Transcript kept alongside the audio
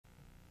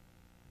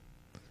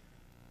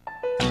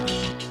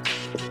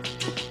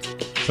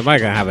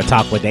Somebody gonna have a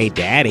talk with their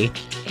daddy.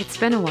 It's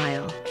been a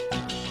while.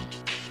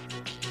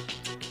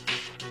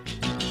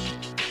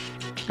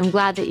 I'm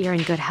glad that you're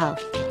in good health.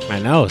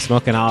 I know,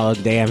 smoking all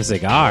the damn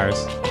cigars.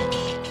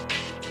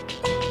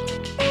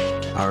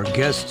 Our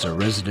guests are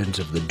residents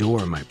of the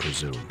dorm, I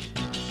presume.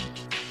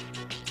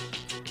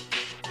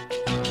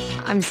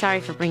 I'm sorry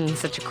for bringing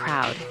such a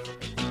crowd.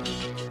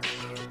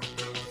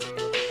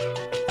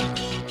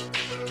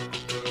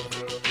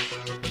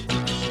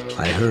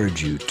 I heard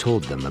you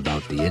told them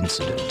about the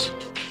incident.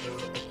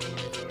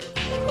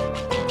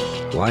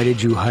 Why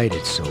did you hide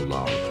it so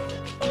long?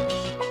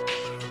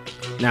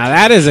 Now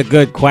that is a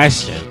good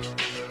question.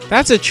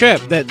 That's a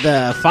trip that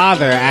the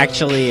father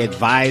actually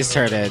advised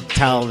her to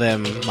tell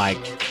them like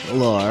a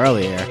little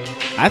earlier.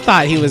 I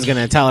thought he was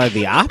gonna tell her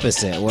the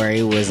opposite, where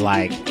he was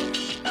like,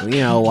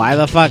 you know, why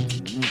the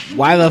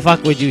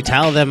fuck would you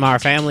tell them our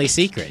family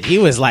secret? He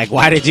was like,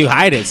 why did you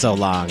hide it so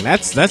long?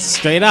 That's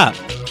straight up.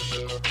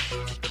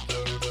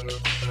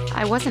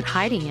 I wasn't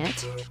hiding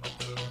it.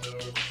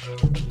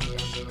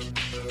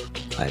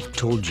 I've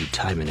told you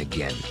time and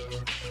again,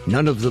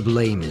 none of the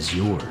blame is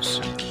yours.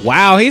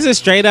 Wow, he's a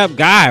straight up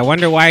guy. I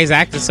wonder why he's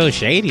acting so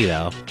shady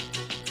though.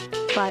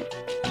 But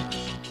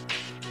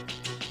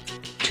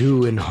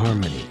two in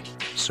harmony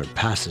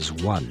surpasses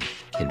one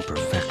in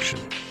perfection.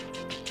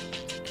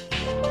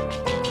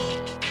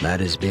 That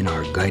has been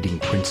our guiding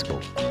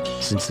principle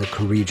since the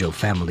Kirijo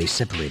family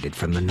separated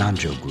from the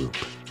Nanjo group.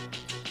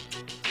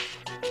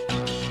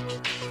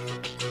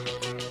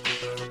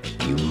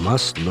 You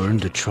must learn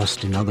to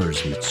trust in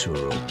others,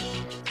 Mitsuru.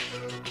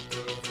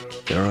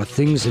 There are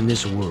things in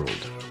this world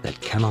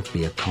that cannot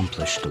be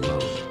accomplished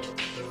alone,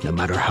 no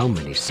matter how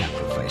many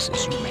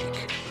sacrifices you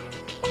make.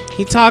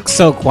 He talks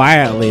so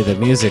quietly, the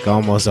music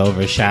almost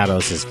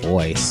overshadows his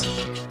voice.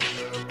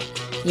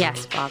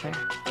 yes, Father.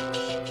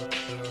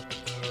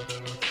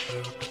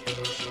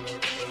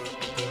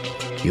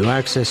 You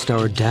accessed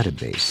our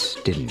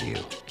database, didn't you?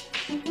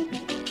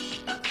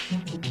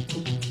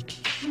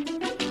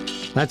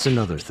 That's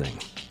another thing.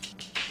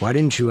 Why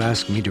didn't you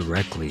ask me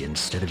directly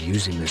instead of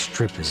using this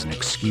trip as an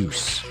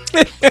excuse?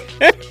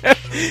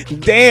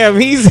 Damn,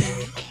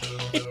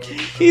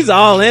 he's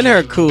all in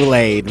her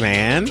Kool-Aid,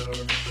 man.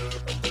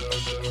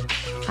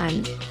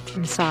 I'm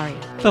sorry.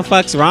 The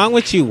fuck's wrong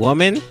with you,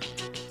 woman?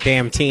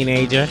 Damn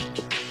teenager.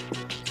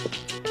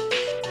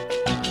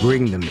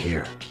 Bring them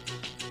here.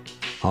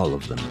 All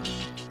of them.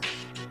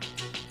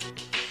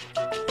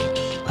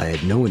 I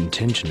had no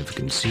intention of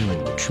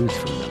concealing the truth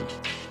from them.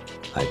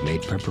 I've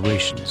made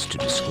preparations to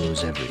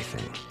disclose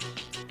everything.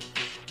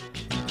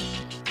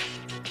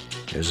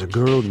 There's a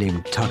girl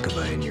named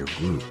Takaba in your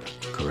group,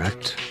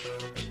 correct?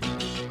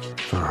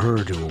 For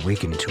her to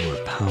awaken to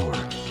her power,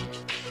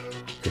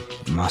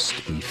 it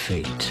must be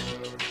fate.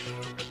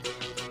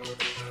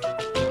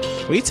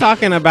 We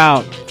talking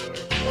about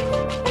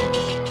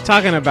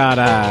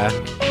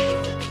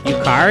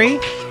Yukari?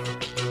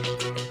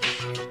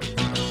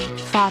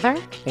 Father?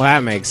 Well,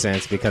 that makes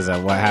sense because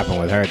of what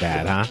happened with her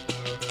dad, huh?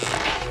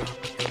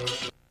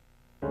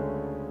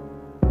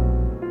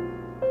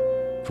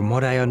 From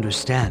what I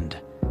understand,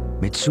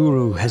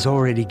 Mitsuru has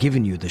already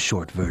given you the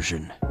short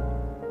version.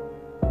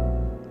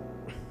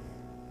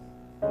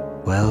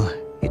 Well,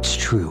 it's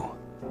true.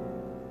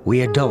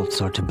 We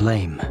adults are to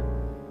blame.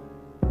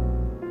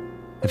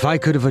 If I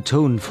could have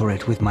atoned for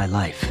it with my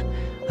life,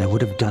 I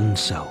would have done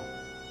so.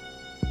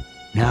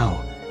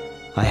 Now,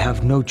 I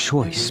have no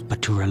choice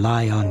but to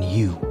rely on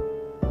you.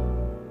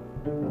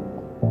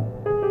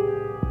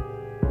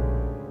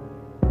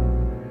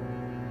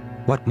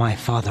 What my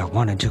father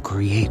wanted to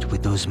create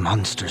with those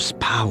monsters'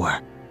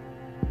 power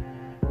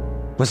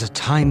was a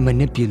time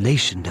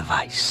manipulation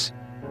device.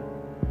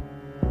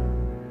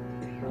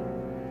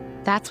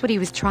 That's what he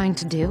was trying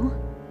to do?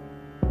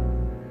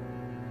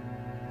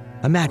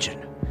 Imagine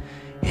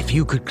if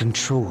you could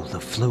control the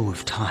flow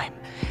of time,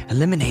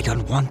 eliminate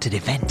unwanted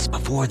events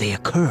before they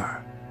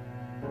occur.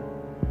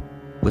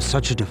 With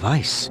such a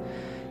device,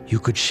 you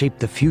could shape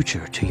the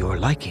future to your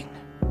liking.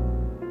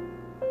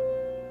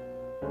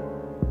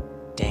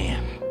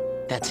 Damn,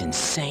 that's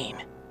insane.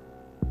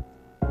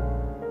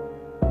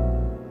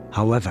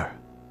 However,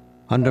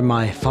 under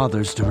my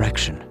father's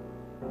direction,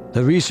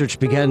 the research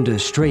began to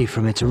stray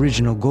from its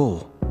original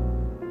goal.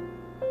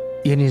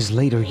 In his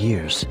later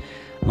years,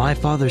 my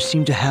father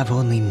seemed to have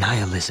only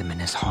nihilism in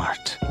his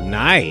heart.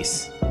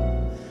 Nice.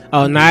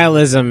 Oh,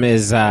 nihilism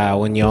is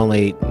when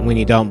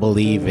you don't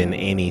believe in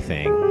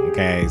anything.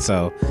 Okay,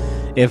 so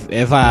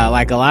if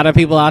like a lot of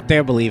people out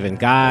there believe in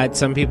God,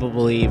 some people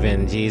believe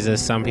in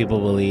Jesus, some people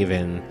believe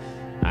in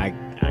I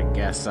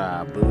guess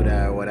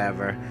Buddha or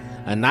whatever.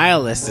 A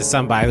nihilist is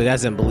somebody who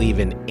doesn't believe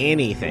in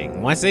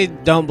anything. Once they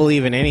don't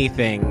believe in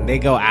anything, they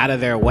go out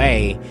of their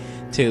way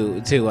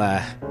to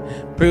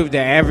prove to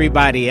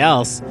everybody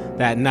else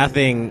that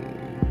nothing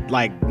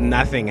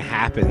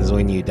happens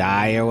when you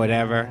die or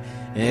whatever.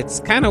 And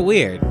it's kind of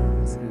weird.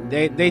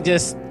 They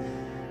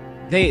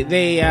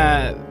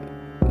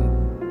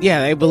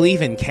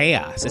believe in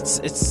chaos.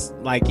 It's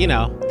like, you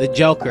know, the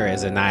Joker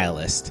is a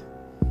nihilist.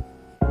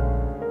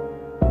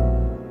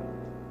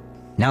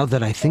 Now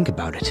that I think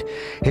about it,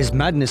 his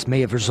madness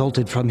may have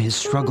resulted from his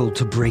struggle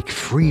to break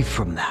free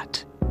from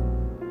that.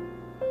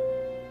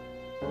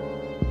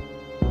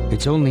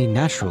 It's only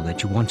natural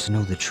that you want to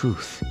know the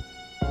truth,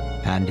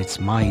 and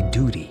it's my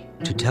duty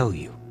to tell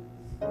you.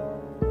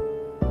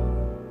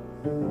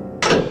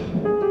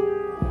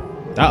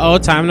 Uh-oh,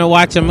 time to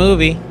watch a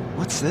movie.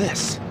 What's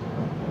this?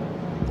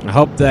 I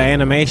hope the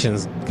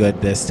animation's good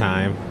this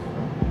time.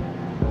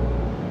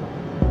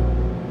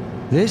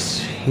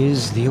 This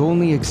is the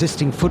only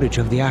existing footage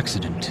of the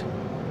accident,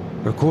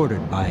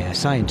 recorded by a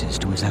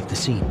scientist who was at the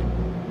scene.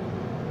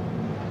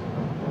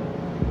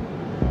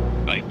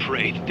 I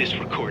pray that this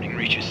recording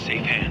reaches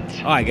safe hands.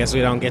 Oh, I guess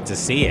we don't get to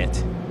see it.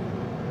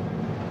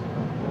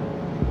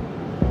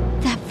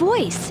 That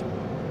voice!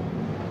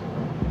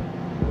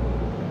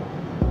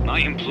 My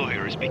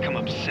employer has become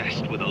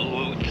obsessed with a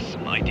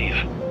loathsome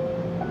idea.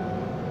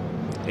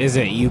 Is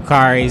it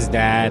Yukari's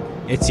dad?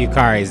 It's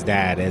Yukari's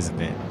dad,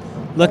 isn't it?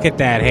 Look at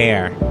that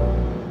hair.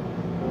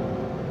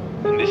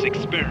 This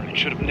experiment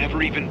should have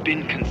never even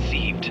been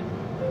conceived.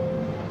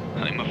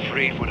 I'm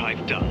afraid what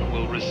I've done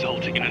will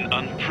result in an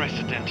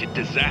unprecedented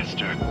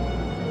disaster.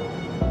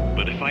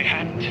 But if I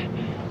hadn't,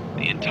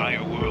 the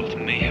entire world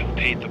may have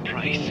paid the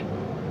price.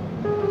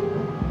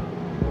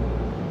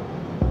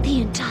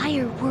 The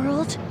entire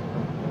world?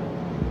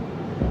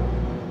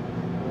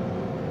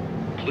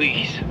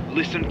 Please,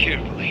 listen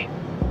carefully.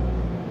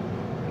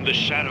 The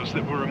shadows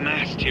that were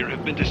amassed here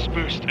have been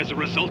dispersed as a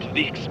result of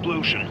the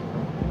explosion.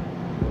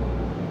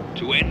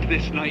 To end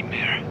this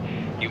nightmare,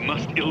 you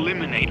must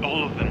eliminate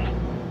all of them.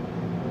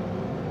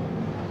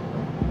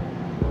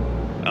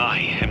 I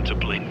am to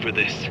blame for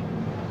this.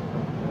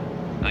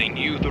 I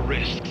knew the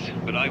risks,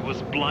 but I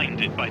was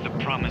blinded by the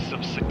promise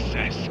of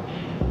success,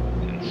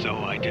 and so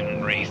I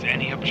didn't raise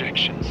any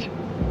objections.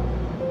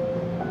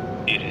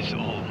 It is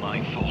all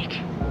my fault.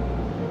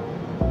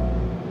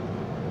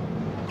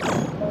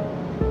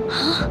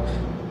 Huh?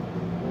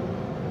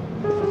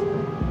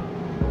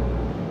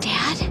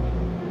 Dad?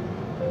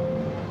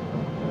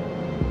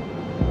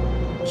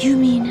 You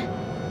mean...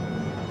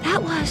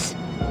 that was...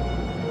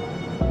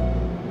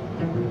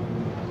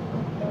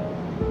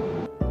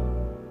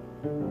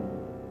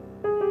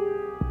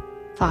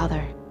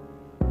 Father.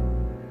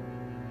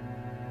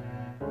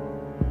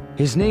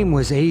 His name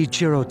was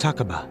Eiichiro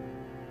Takaba.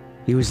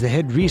 He was the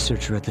head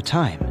researcher at the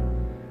time,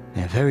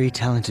 a very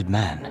talented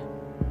man.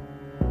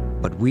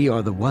 But we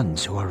are the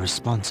ones who are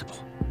responsible.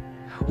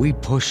 We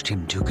pushed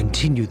him to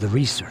continue the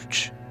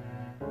research.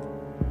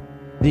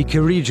 The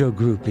Kirijo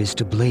group is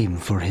to blame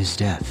for his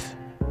death.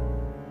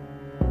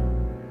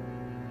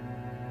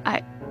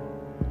 I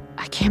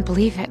can't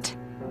believe it.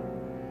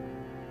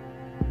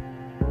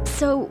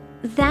 So,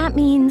 that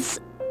means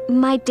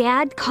my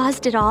dad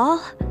caused it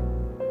all?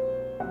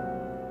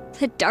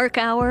 The Dark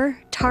Hour,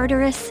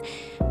 Tartarus,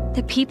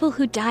 the people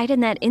who died in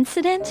that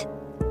incident?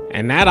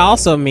 And that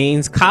also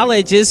means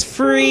college is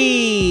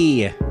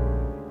free.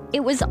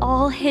 It was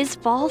all his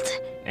fault?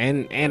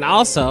 And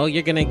also,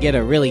 you're gonna get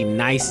a really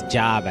nice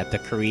job at the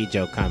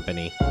Kirijo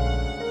company.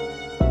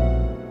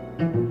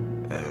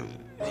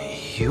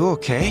 You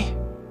okay?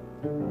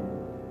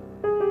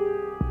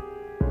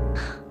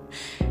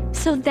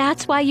 So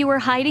that's why you were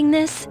hiding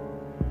this?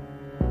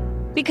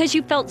 Because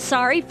you felt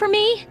sorry for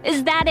me?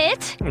 Is that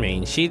it? I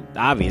mean, she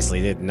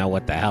obviously didn't know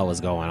what the hell was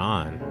going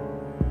on.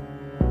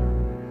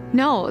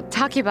 No,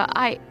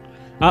 Takeba,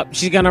 Oh,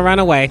 she's gonna run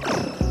away.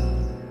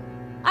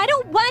 I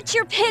don't want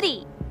your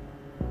pity!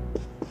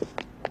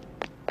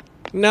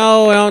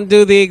 No, don't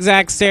do the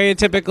exact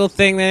stereotypical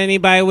thing that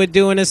anybody would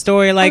do in a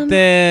story like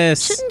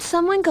this. Shouldn't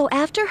someone go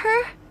after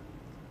her?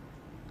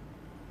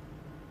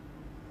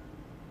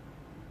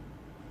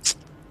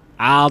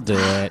 I'll do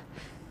it.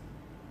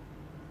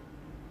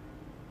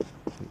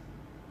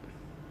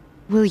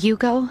 Will you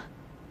go?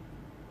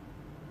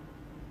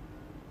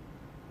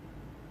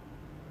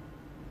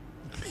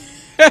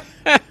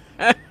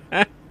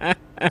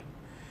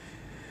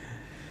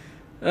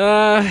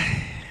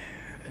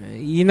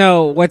 You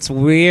know, what's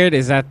weird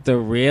is that the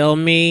real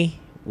me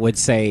would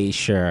say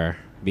sure.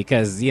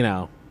 Because, you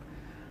know,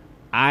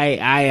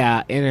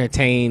 I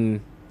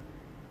entertain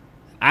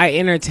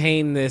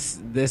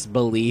this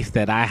belief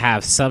that I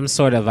have some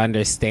sort of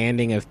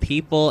understanding of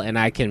people and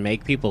I can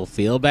make people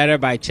feel better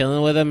by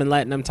chilling with them and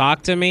letting them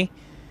talk to me.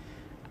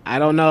 I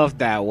don't know if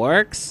that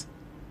works.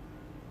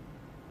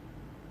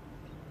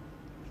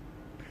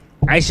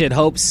 I should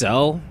hope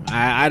so.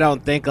 I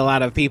don't think a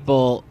lot of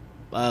people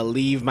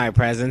leave my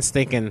presence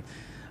thinking,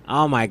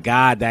 oh my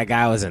God, that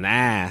guy was an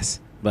ass.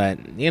 But,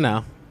 you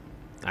know,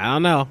 I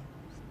don't know.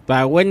 But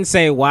I wouldn't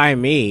say why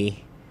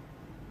me,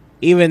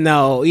 even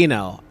though, you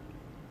know,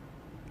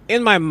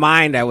 in my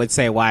mind I would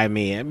say why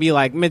me. I'd be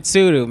like,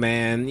 Mitsuru,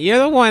 man, you're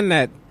the one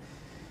that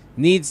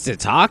needs to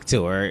talk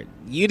to her.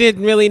 You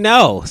didn't really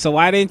know, so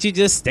why didn't you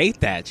just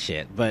state that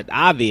shit? But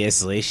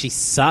obviously she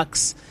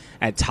sucks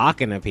at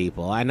talking to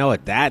people. I know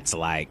what that's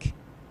like.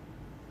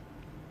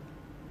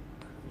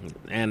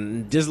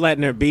 And just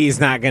letting her be is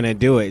not going to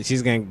do it.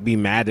 She's going to be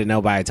mad that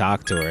nobody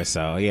talked to her.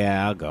 So,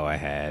 yeah, I'll go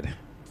ahead.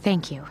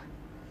 Thank you.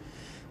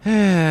 You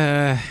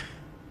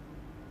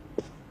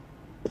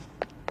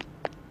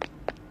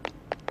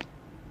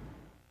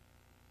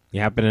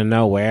happen to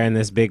know where in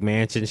this big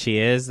mansion she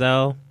is,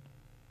 though?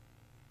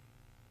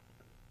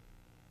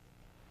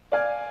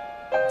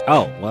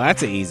 Oh, well,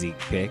 that's an easy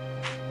pick.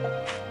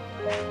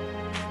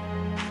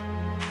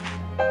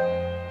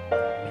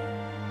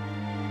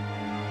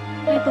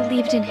 I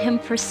believed in him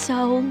for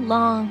so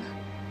long.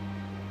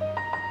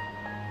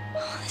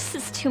 Oh, this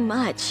is too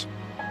much.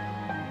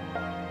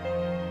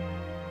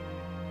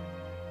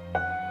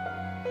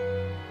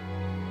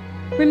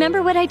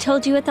 Remember what I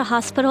told you at the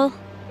hospital?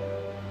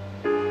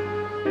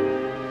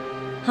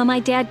 How my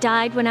dad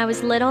died when I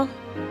was little?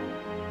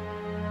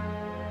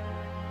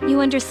 You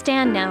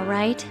understand now,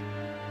 right?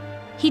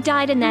 He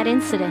died in that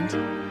incident.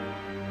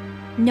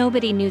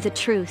 Nobody knew the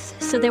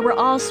truth, so there were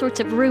all sorts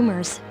of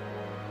rumors.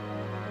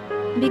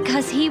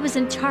 Because he was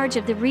in charge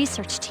of the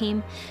research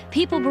team,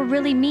 people were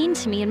really mean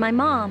to me and my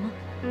mom.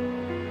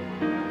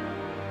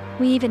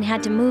 We even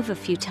had to move a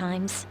few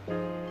times.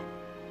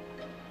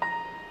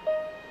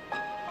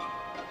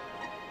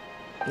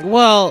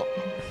 Well,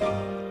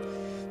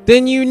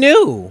 then you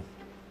knew.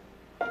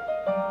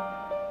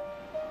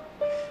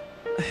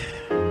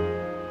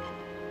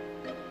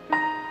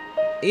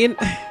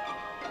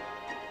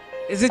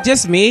 Is it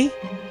just me?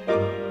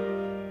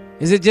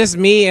 Is it just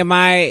me?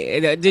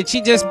 Did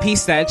she just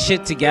piece that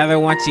shit together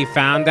once she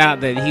found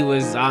out that he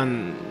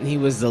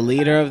was the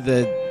leader of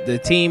the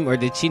team, or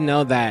did she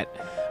know that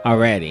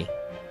already?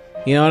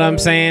 You know what I'm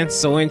saying?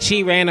 So when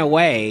she ran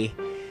away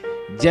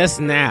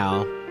just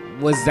now,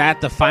 was that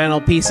the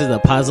final piece of the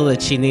puzzle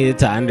that she needed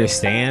to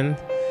understand?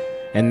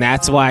 And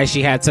that's why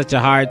she had such a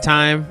hard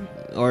time?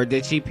 Or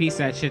did she piece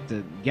that shit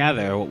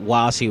together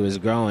while she was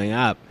growing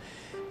up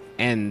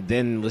and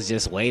then was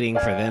just waiting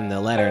for them to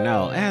let her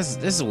know? This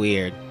is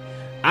weird.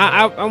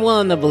 I'm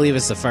willing to believe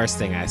it's the first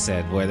thing I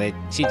said, where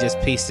she just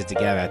pieced it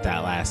together at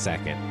that last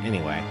second.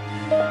 Anyway,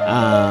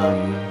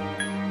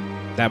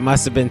 that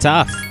must have been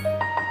tough.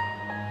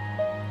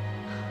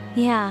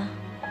 Yeah.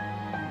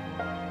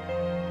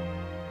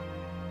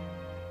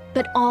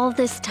 But all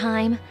this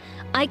time,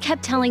 I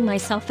kept telling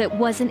myself it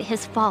wasn't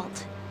his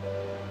fault.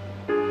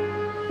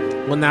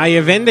 Well, now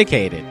you're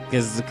vindicated,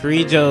 because the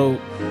Kirijo,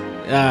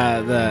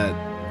 the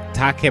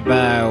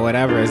Takeba, or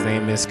whatever his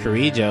name is,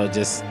 Kirijo,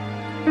 just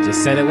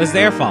said it was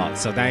their fault,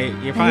 so now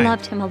you're fine. I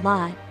loved him a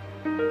lot,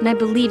 and I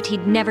believed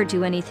he'd never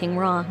do anything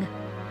wrong.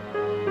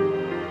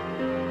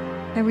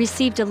 I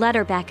received a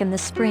letter back in the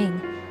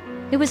spring.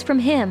 It was from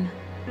him,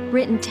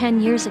 written 10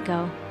 years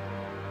ago.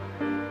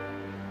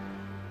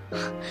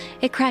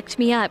 It cracked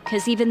me up,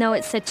 because even though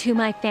it said to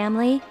my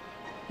family,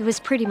 it was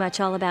pretty much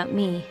all about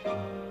me.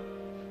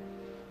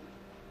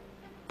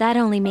 That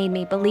only made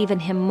me believe in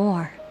him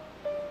more.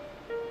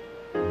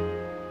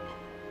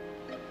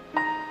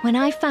 When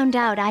I found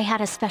out I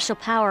had a special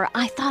power,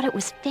 I thought it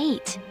was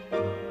fate.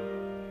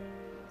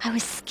 I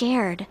was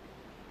scared,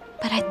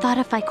 but I thought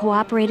if I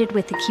cooperated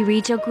with the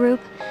Kirijo group,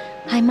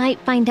 I might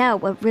find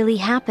out what really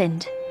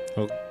happened.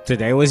 Well,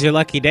 today was your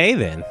lucky day,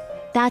 then.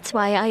 That's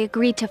why I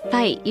agreed to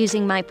fight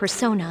using my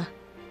persona.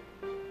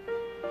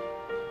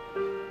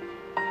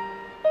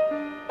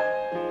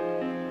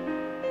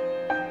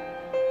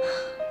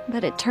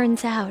 But it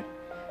turns out,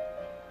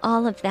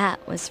 all of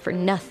that was for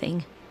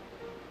nothing.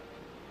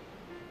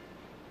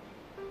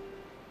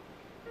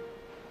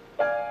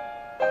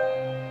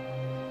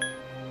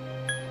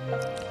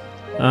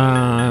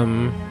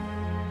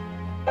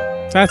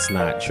 That's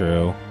not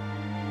true.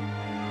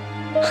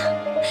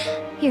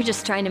 You're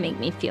just trying to make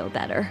me feel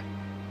better.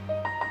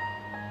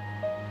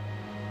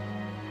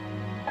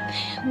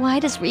 Why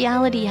does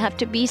reality have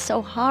to be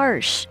so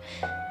harsh?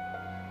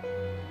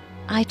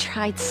 I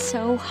tried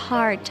so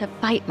hard to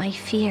fight my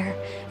fear,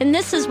 and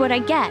this is what I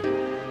get.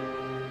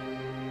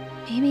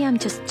 Maybe I'm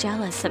just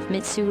jealous of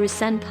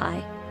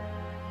Mitsuru-senpai.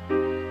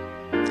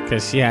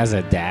 Because she has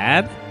a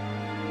dad?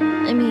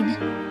 I mean,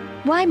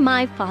 why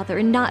my father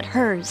and not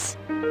hers?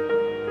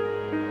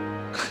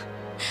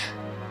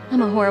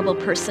 I'm a horrible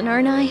person,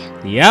 aren't I?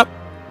 Yep.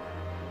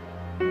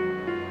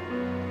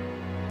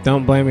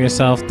 Don't blame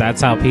yourself.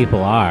 That's how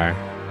people are.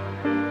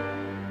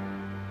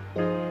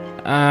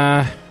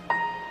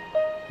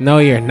 No,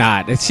 you're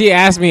not. She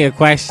asked me a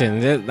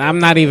question. I'm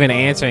not even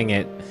answering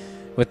it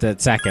with the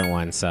second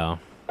one, so.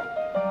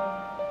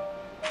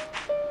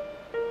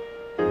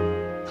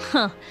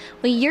 Huh.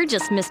 Well, you're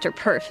just Mr.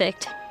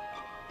 Perfect.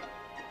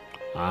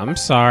 I'm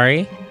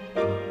sorry.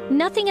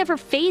 Nothing ever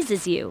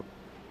phases you.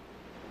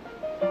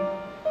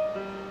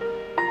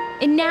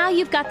 And now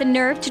you've got the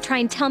nerve to try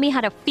and tell me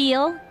how to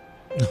feel?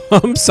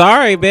 I'm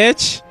sorry,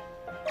 bitch.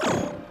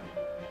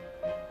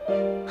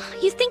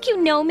 You think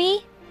you know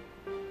me?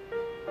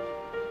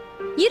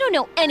 You don't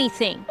know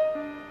anything.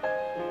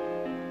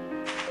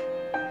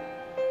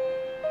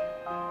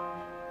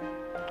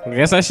 I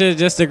guess I should have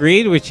just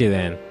agreed with you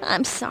then.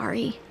 I'm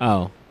sorry.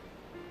 Oh.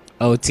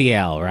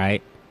 OTL,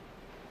 right?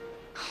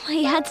 My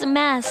head's a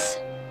mess.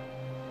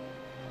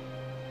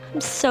 I'm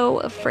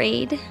so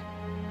afraid.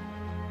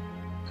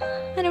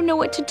 I don't know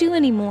what to do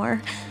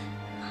anymore.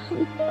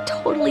 I'm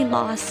totally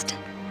lost.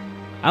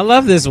 I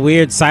love this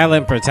weird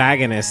silent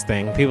protagonist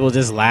thing. People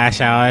just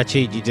lash out at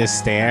you, you just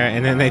stare,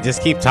 and then they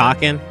just keep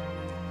talking.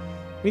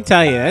 Let me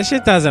tell you, that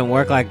shit doesn't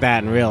work like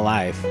that in real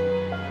life.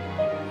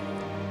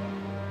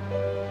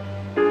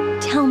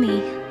 Tell me,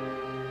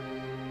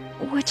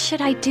 what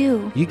should I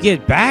do? You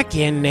get back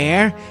in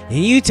there,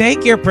 and you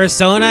take your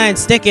persona and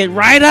stick it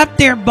right up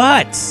their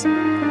butts.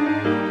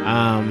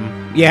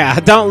 Yeah,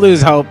 don't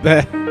lose hope.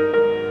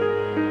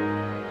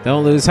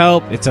 Don't lose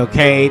hope. It's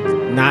okay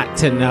not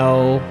to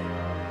know.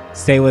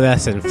 Stay with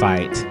us and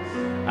fight.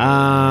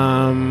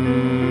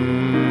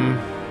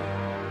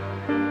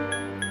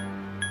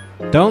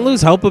 Don't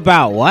lose hope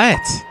about what?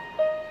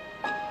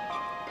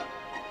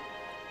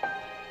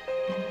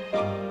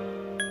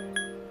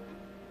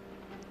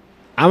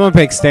 I'm gonna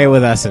pick stay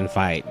with us and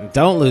fight.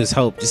 Don't lose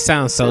hope just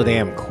sounds so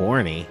damn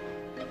corny.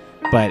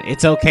 But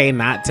it's okay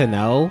not to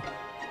know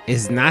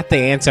is not the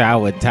answer I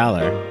would tell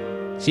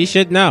her. She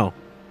should know.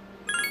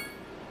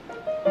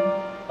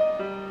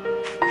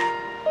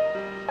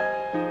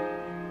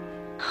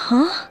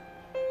 Huh?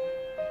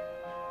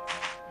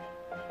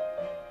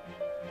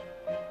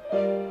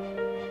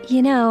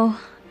 You know,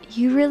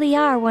 you really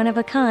are one of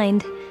a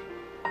kind.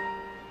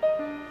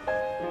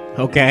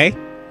 Okay.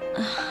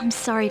 I'm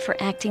sorry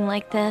for acting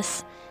like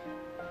this.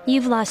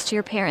 You've lost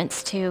your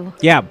parents too.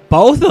 Yeah,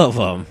 both of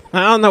them.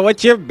 I don't know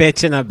what you're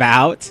bitching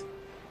about.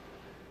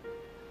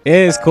 It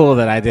is cool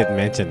that I didn't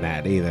mention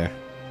that either.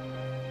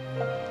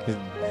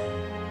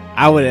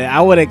 I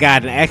would have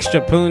gotten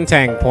extra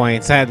Poontang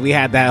points had we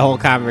had that whole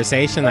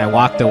conversation. I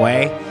walked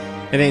away,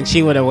 and then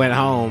she would have went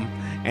home,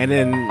 and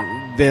then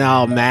been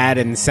all mad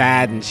and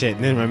sad and shit,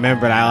 and then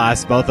remembered I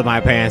lost both of my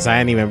parents. I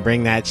didn't even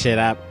bring that shit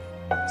up.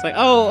 It's like,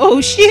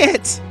 oh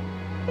shit!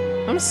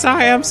 I'm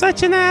sorry, I'm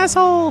such an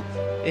asshole.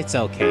 It's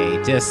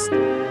okay, just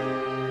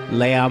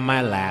lay on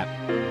my lap.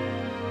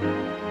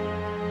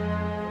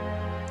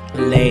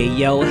 Lay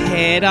your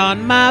head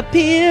on my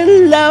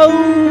pillow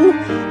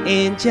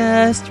and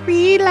just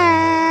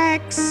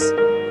relax.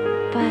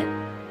 But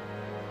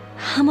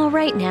I'm all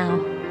right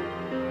now.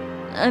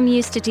 I'm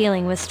used to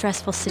dealing with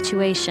stressful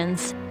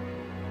situations.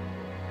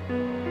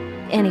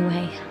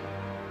 Anyway,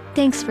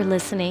 thanks for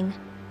listening.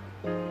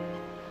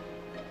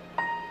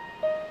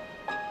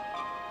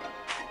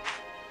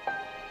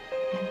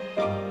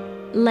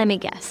 Let me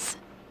guess.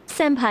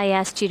 Senpai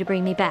asked you to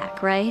bring me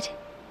back, right?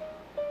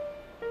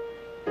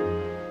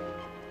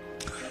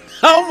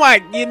 Oh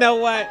my, you know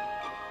what?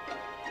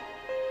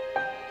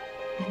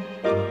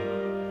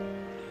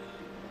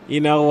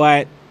 You know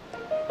what?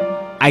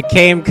 I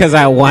came because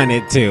I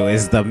wanted to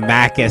is the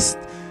mackest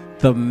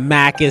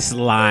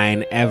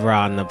line ever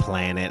on the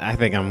planet. I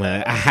think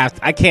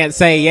I can't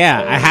say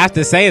yeah. I have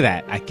to say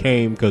that. I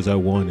came because I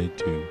wanted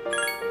to.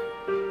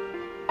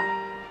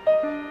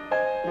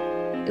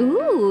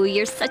 Ooh,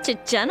 you're such a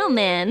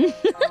gentleman.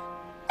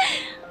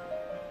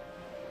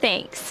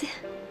 Thanks.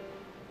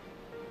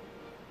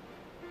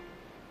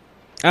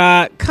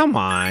 Come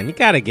on. You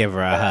gotta give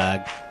her a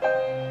hug.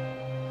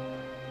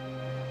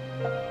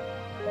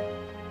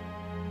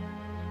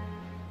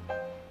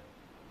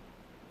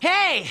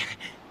 Hey!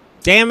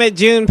 Damn it,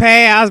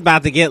 Junpei. I was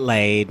about to get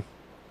laid.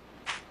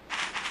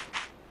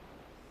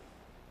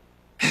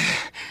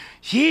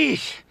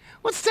 Yeesh!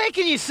 What's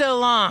taking you so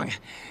long?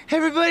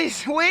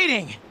 Everybody's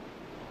waiting.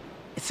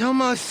 It's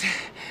almost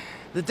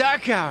the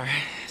dark hour,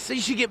 so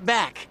you should get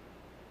back.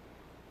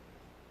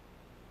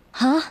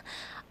 Huh?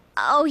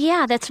 Oh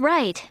yeah, that's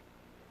right.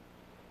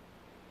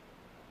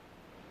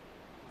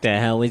 The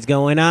hell is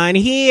going on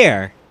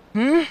here?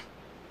 Did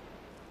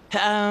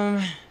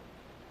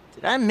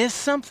I miss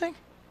something?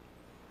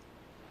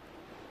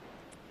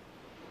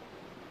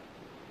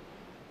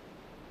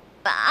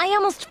 I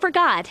almost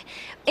forgot.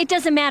 It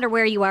doesn't matter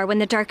where you are when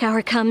the dark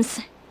hour comes.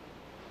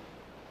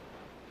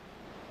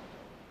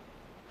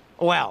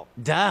 Well,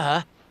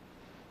 duh.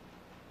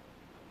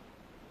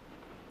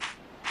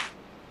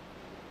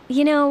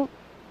 You know,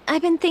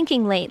 I've been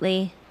thinking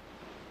lately.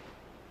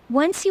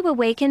 Once you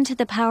awaken to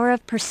the power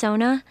of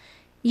Persona,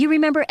 you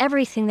remember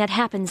everything that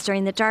happens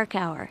during the dark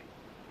hour.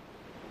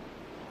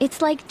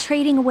 It's like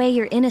trading away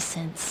your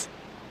innocence.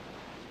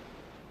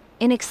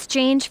 In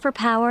exchange for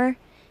power,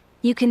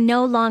 you can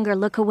no longer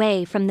look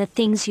away from the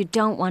things you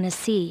don't want to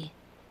see.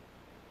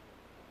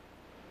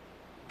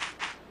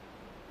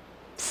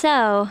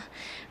 So,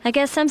 I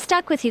guess I'm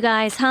stuck with you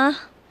guys, huh?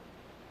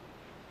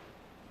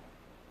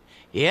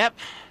 Yep.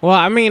 Well,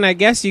 I mean, I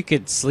guess you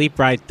could sleep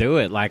right through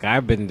it like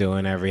I've been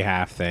doing every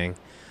half thing.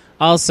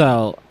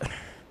 Also,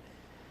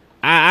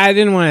 I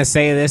didn't want to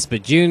say this,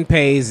 but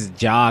Junpei's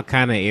jaw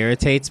kind of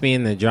irritates me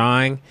in the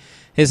drawing.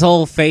 His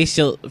whole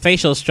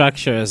facial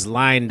structure is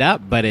lined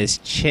up, but his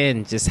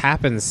chin just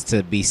happens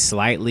to be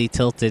slightly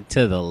tilted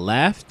to the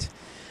left.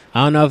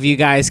 I don't know if you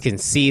guys can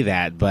see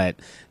that, but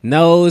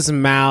nose,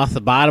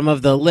 mouth, bottom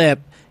of the lip,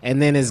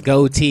 and then his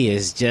goatee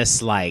is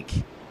just like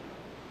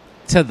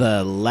to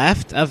the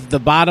left of the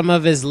bottom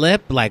of his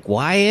lip. Like,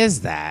 why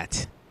is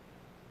that?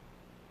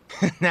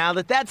 Now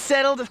that that's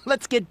settled,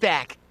 let's get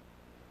back.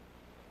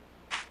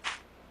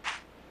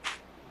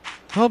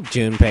 Hope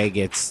Junpei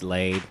gets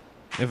laid.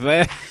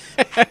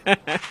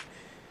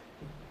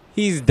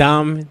 He's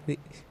dumb.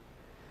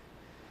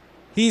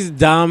 He's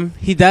dumb.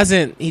 He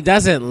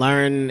doesn't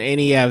learn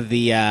any of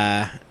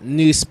the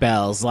new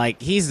spells.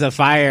 Like he's the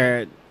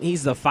fire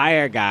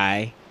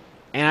guy.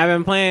 And I've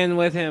been playing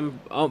with him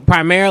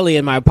primarily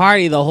in my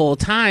party the whole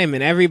time,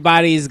 and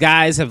everybody's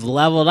guys have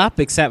leveled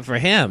up except for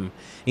him.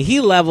 And he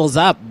levels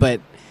up,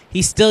 but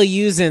he's still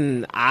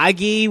using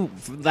Agi,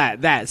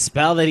 that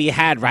spell that he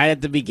had right at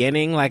the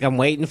beginning. Like I'm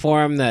waiting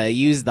for him to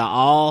use the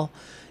all,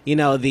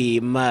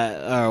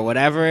 or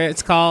whatever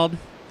it's called,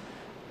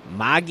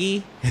 Magi,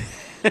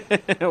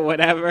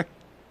 whatever.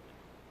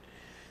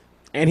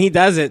 And he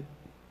doesn't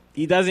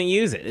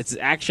use it. It's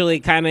actually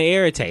kind of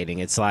irritating.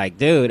 It's like,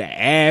 dude,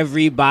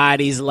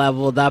 everybody's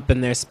leveled up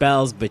in their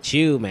spells but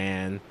you,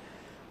 man.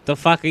 The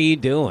fuck are you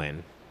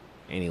doing?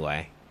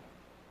 Anyway.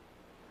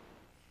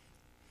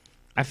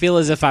 I feel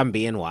as if I'm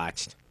being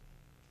watched.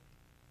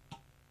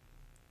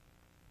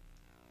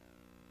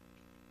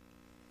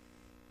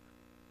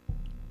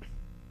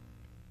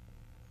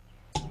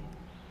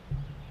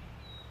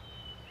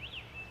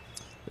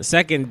 The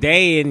second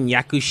day in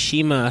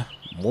Yakushima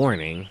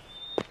morning.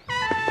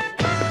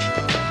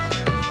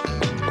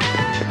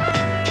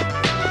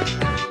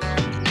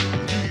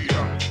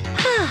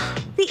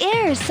 The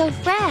air is so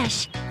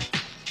fresh.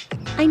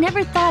 I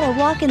never thought a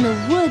walk in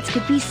the woods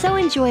could be so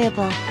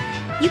enjoyable.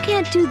 You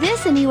can't do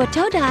this in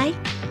Iwatodai.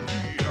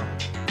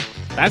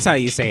 That's how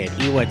you say it,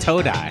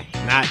 Iwatodai,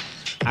 not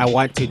I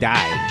want to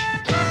die.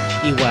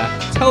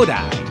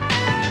 Iwatodai.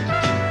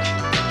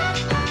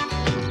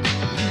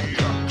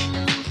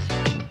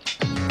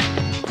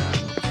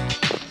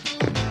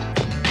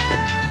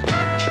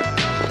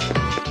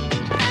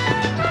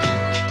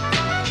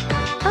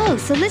 Oh,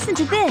 so listen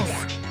to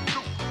this.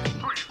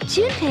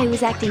 Junpei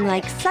was acting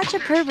like such a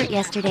pervert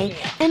yesterday,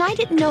 and I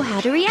didn't know how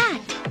to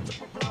react.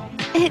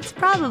 It's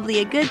probably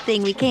a good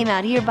thing we came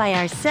out here by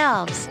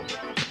ourselves.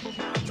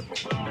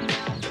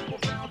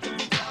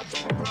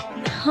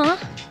 Huh?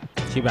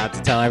 She about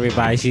to tell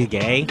everybody she's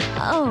gay?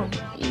 Oh,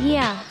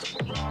 yeah.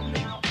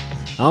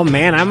 Oh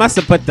man, I must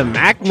have put the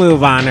Mac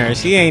move on her.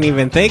 She ain't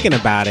even thinking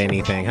about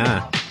anything,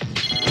 huh?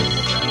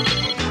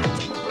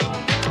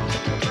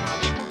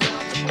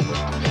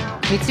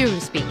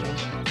 Mitsuru speaking.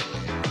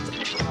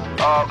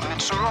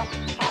 Mitsuru,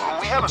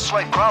 we have a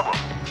slight problem.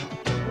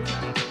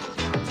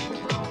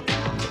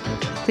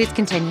 Please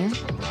continue.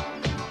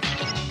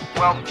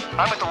 Well,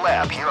 I'm at the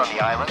lab here on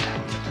the island,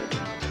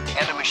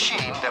 and a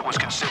machine that was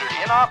considered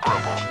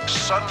inoperable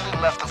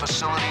suddenly left the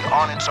facility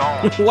on its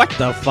own. What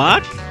the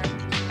fuck?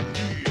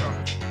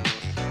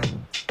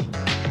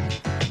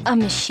 A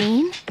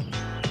machine?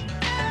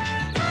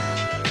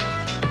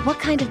 What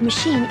kind of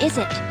machine is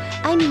it?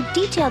 I need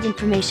detailed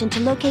information to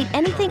locate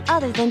anything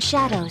other than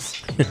shadows.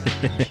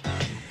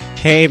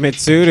 Hey,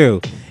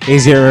 Mitsuru,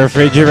 is your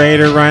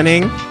refrigerator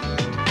running?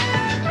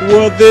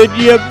 Well, then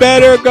you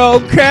better go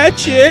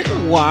catch it.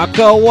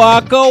 Waka,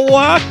 waka,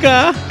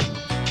 waka.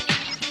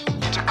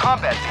 It's a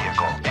combat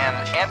vehicle, an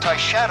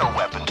anti-shadow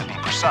weapon to be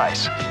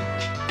precise.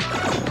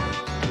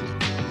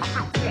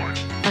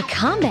 A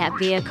combat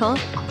vehicle?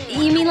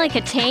 You mean like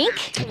a tank?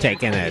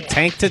 Taking a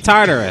tank to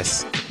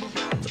Tartarus.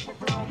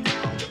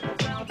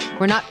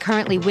 We're not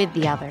currently with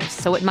the others,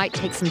 so it might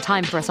take some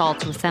time for us all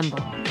to assemble.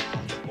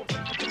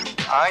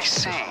 I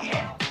see.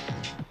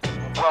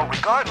 Well,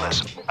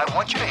 regardless, I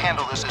want you to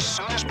handle this as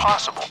soon as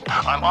possible.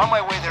 I'm on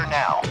my way there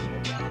now.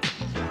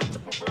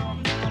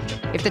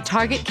 If the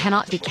target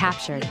cannot be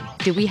captured,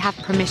 do we have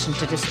permission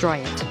to destroy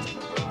it?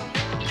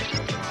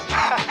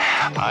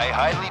 I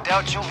highly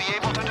doubt you'll be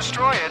able to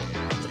destroy it.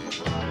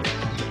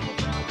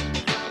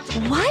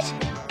 What?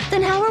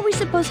 Then how are we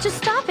supposed to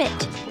stop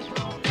it?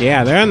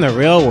 Yeah, they're in the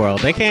real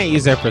world. They can't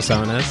use their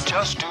personas.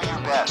 Just do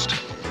your best.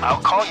 I'll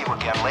call you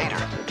again later.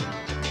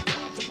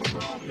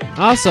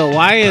 Also,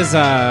 why is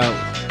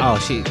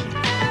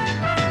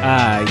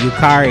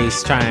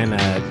Yukari's trying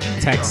to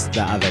text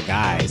the other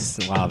guys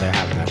while they're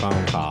having a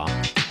phone call?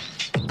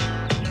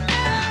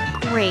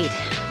 Great.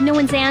 No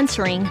one's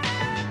answering.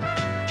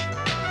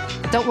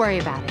 Don't worry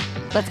about it.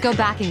 Let's go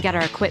back and get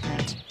our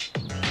equipment.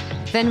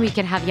 Then we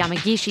can have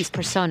Yamagishi's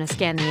persona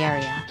scan the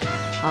area,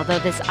 although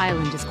this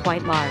island is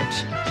quite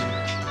large.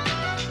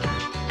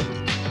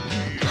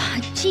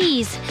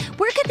 Jeez,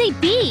 where could they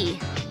be?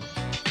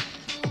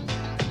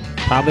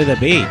 Probably the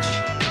beach.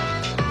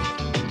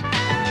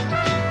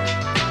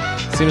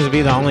 Seems to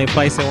be the only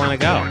place they want to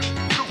go.